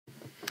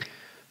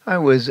I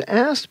was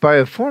asked by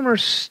a former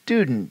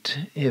student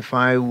if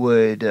I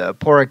would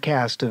pour a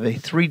cast of a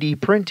 3D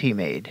print he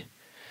made.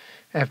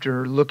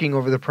 After looking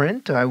over the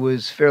print, I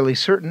was fairly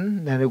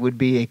certain that it would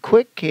be a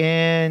quick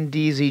and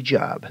easy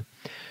job.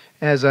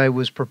 As I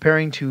was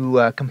preparing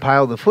to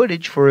compile the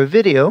footage for a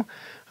video,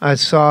 I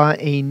saw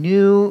a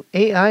new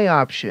AI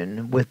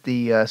option with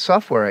the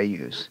software I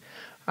use.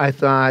 I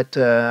thought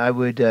I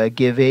would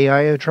give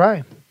AI a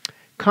try.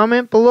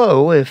 Comment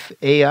below if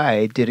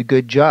AI did a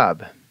good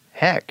job.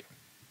 Heck,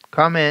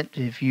 comment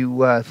if you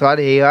thought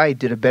AI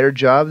did a better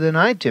job than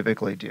I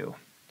typically do.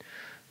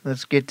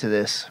 Let's get to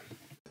this.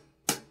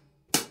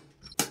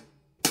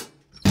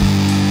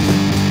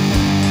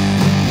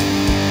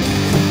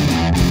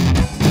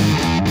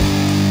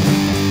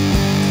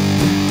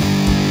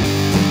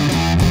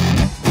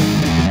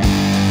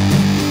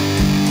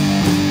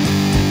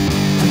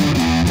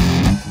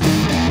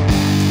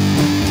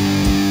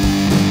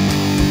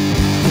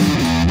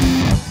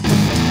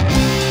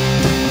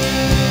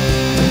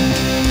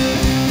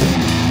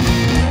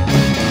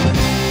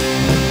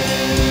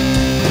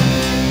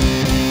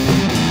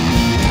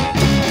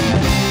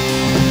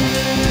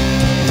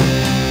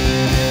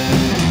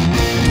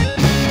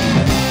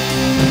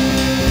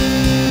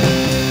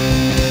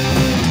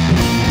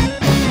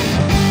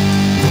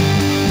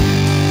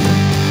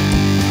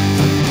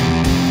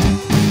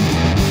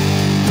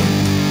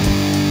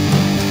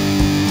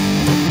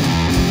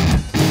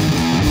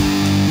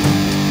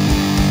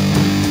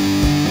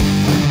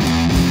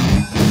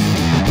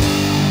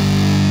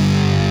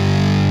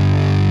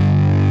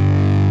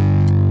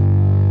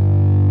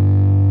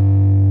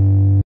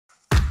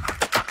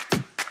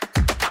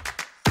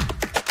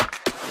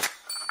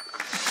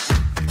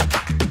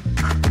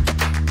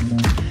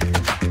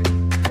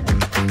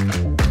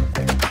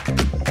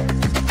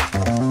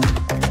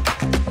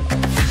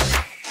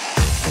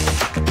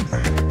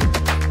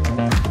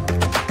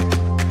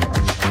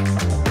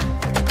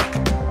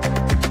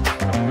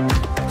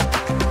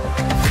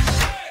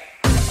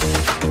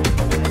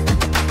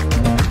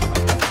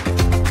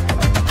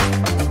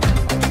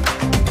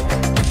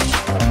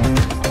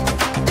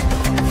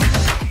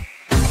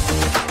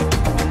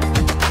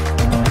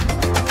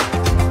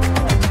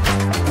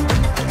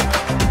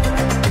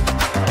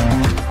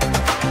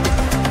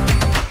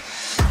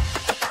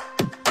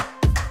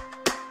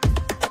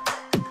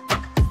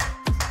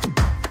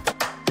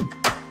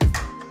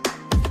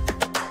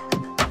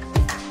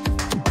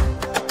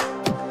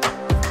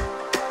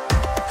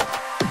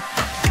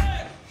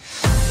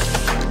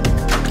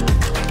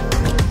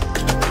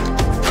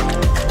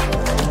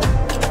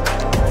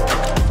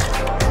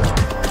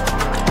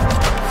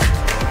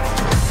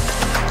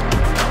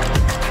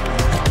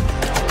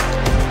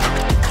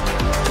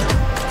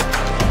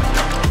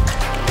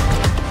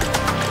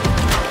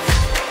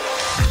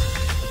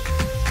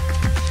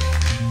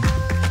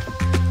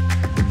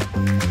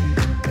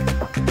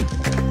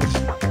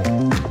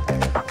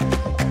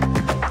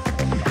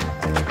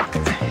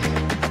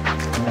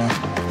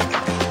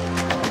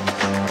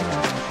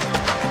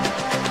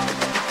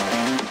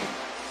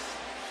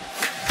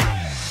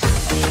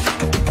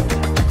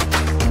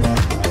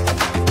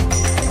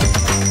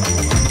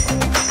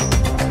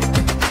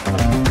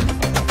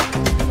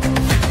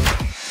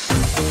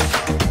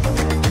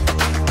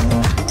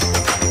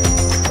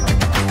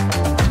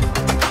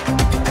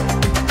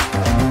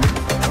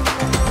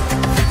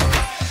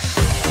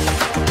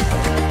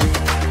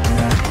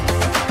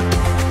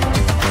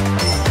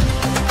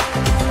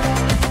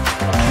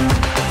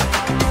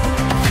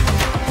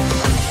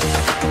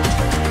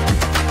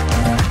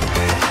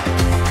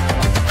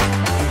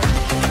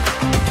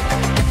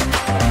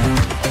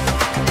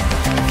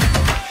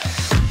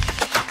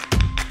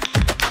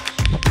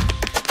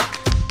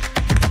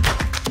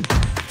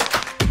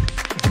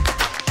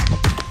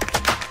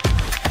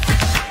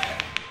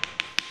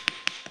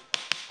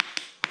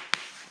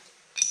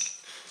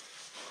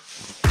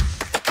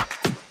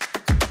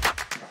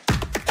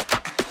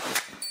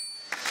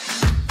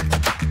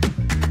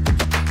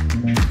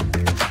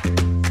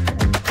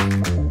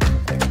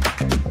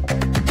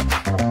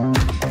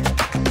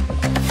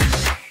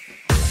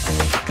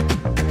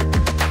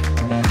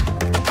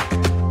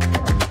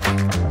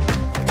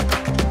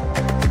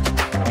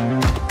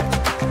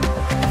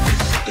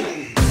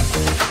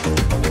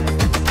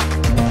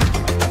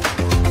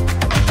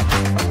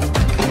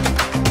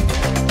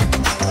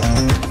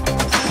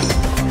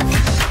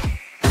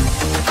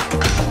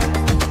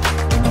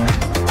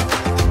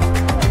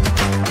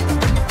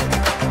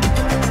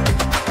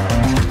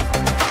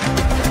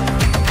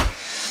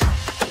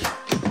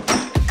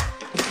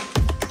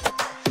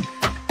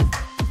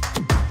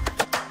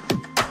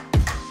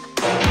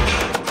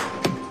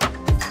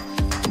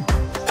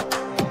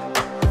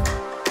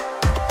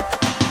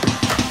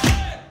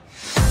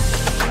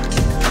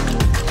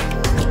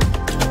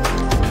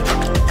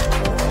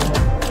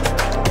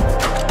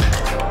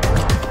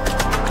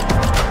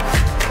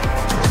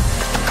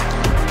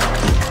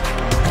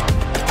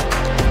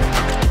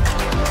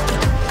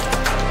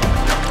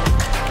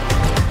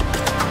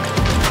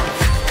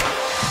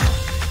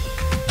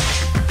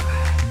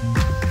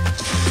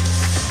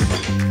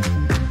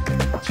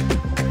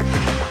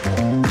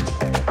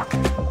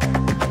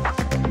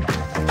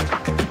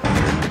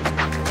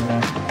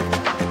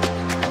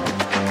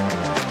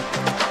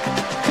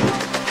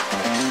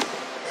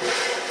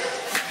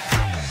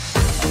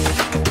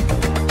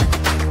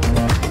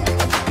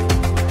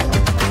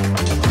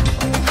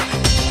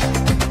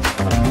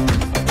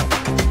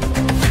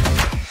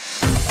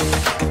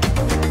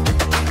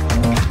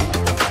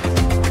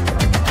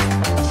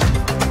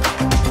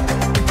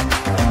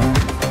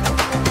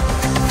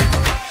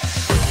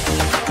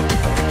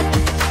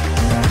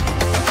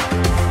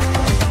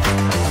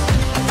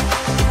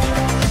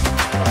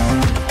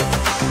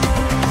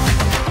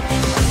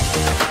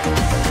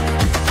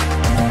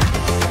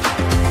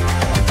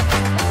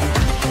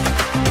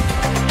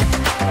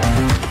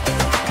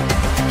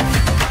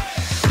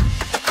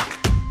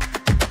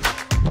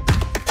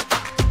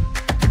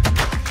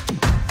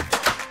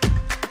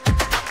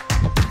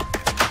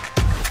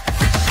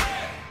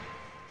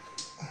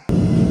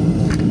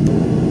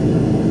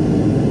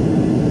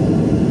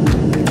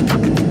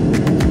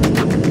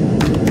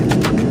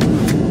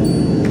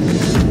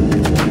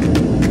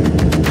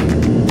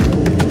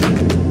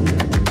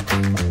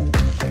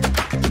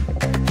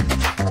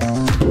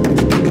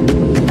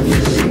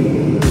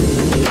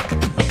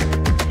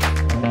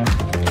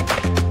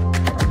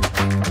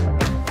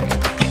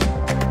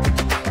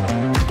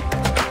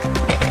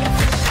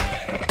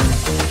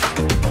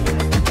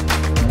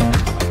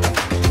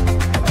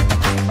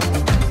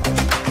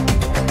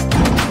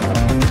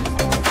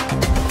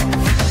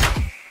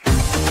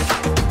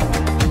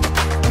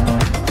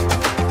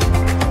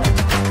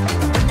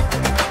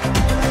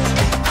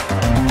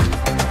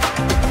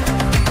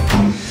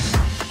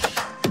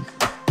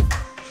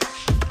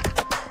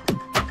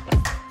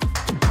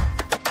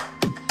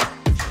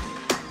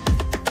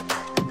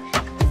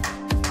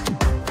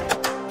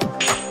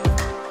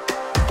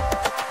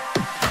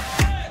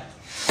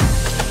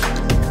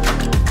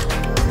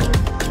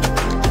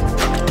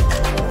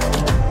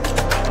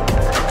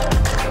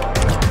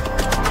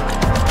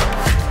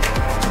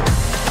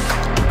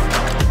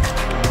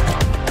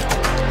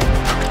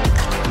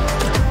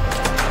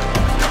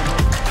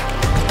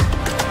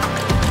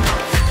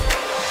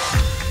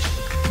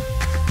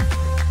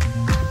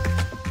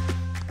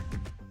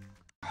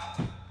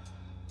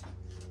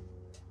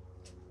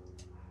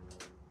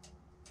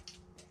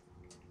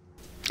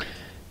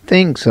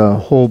 Thanks a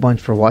whole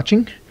bunch for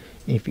watching.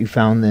 If you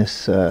found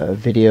this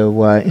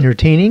video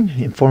entertaining,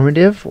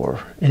 informative, or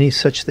any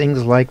such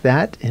things like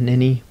that in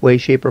any way,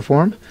 shape, or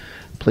form,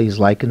 please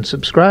like and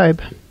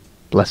subscribe.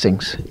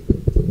 Blessings.